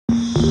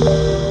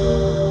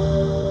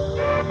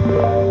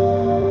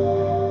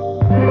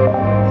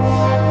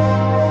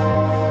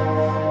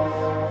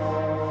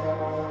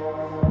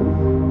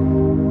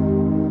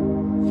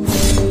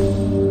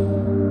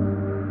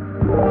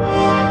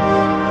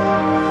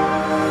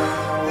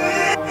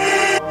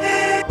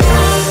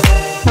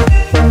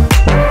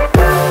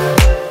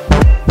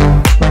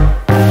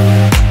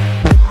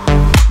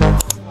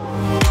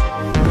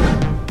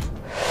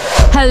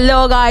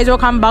Hello guys,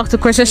 welcome back to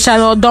Chris's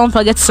channel. Don't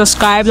forget to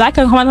subscribe, like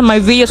and comment on my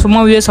videos for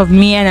more videos of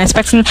me, and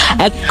expecting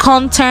a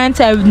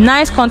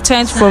nice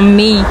content from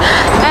me.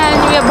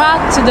 And we are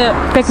back to the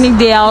picnic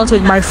day out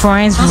with my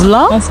friends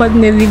vlog.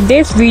 Unfortunately,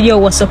 this video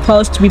was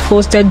supposed to be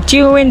posted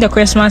during the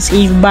Christmas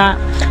Eve, but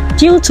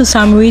due to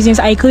some reasons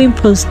I couldn't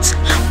post.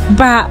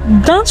 But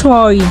don't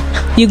worry,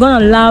 you're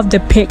gonna love the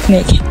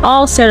picnic.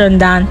 All said and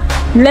done,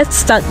 let's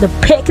start the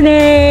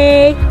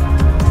picnic.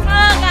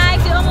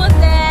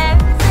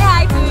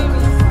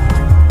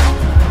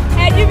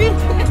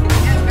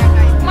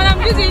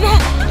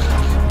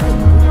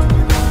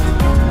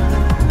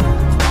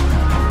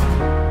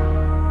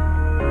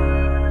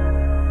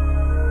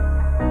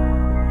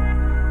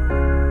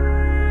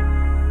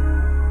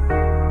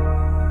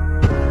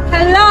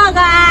 Hello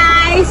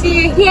guys,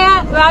 you're here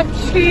at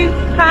Rattray,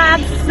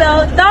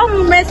 so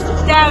don't miss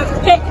the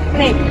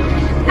picnic.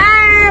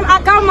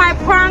 I got my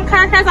prawn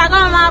crackers, I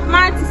got my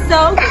tomato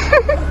sauce.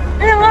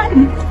 You know what?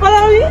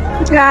 Follow me?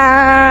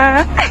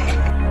 Yeah.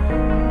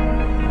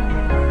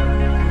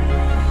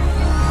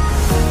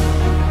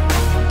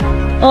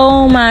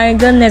 Oh my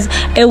goodness,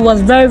 it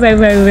was very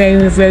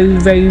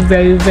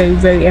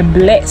a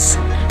bliss.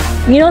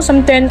 You know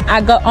something?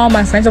 I got all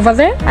my friends over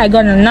there. I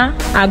got Nana,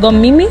 I got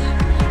Mimi,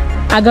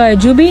 I got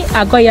Juby,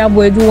 I got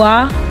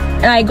Yabuedua,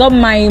 and I got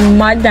my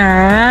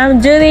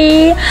madam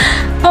Julie.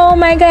 Oh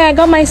my god, I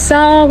got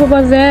myself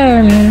over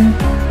there.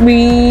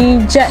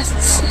 We just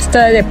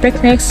started a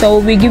picnic, so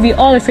we give you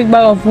all the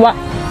feedback of what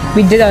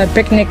we did at the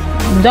picnic.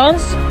 Don't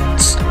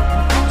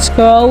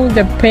scroll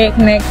the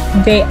picnic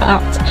day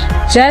out.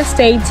 Just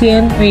stay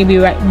tuned, we'll be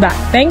right back.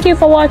 Thank you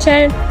for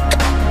watching.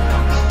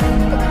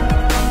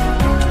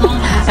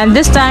 And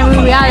this time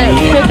we had a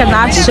pick and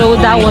art show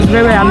that was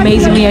very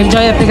amazing. We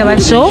enjoyed the pick and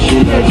art show.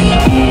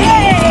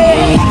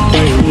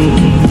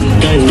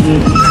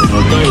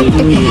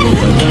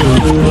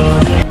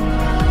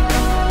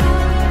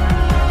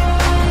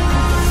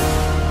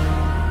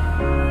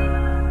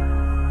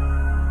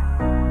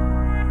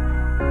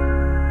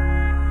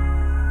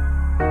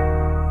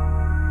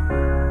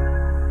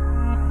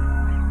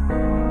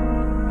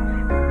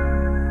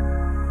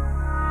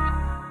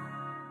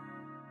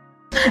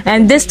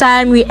 And this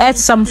time we ate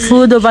some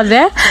food over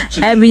there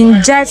and we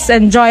just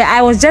enjoy.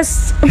 I was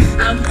just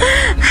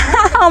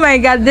oh my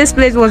god, this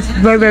place was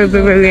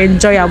very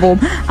enjoyable.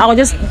 I was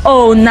just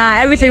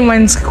everything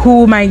went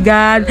cool. My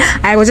god,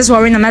 I was just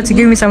worrying Nana to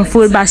give me some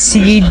food, but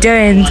she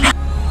didn't.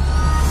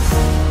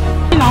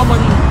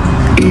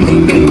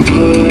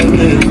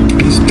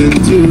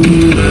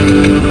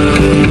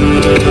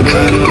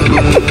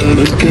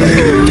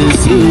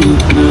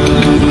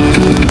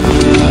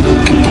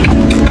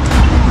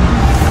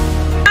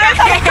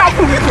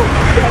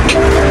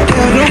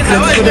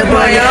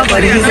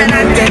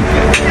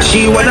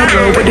 She wanna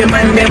go with the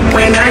man them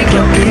when I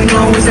club, you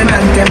know it's an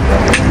anthem.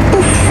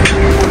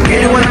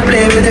 You wanna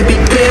play with a big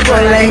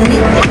playboy like me.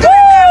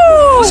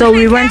 So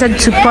we wanted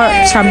to pop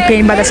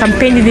champagne, but the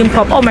champagne didn't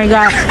pop. Oh my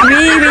god, we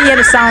even hear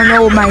the sound.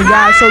 Oh my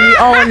god, so we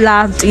all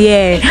laughed.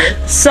 Yeah,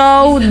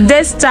 so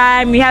this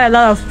time we had a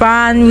lot of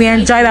fun. We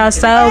enjoyed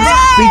ourselves.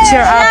 We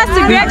cheer up,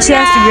 we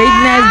cheers to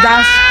greatness.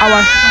 That's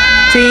our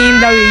theme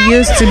that we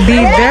used to be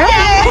there.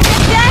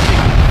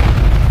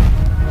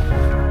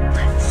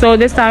 So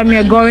this time we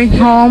are going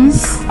home.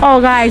 Oh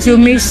guys, we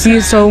miss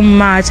you so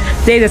much.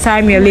 This is the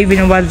time you're leaving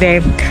over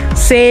there.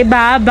 Say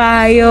bye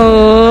bye.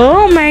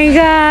 Oh my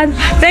god,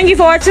 thank you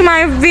for watching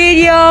my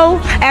video.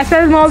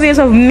 Expect more videos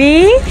of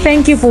me.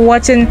 Thank you for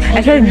watching.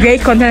 Expect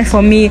great content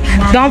for me.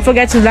 Don't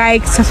forget to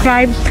like,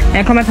 subscribe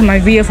and comment on my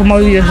video for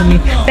more videos of me.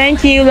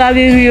 Thank you. Love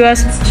you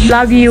viewers.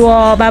 Love you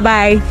all. Bye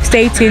bye.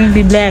 Stay tuned.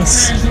 Be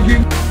blessed.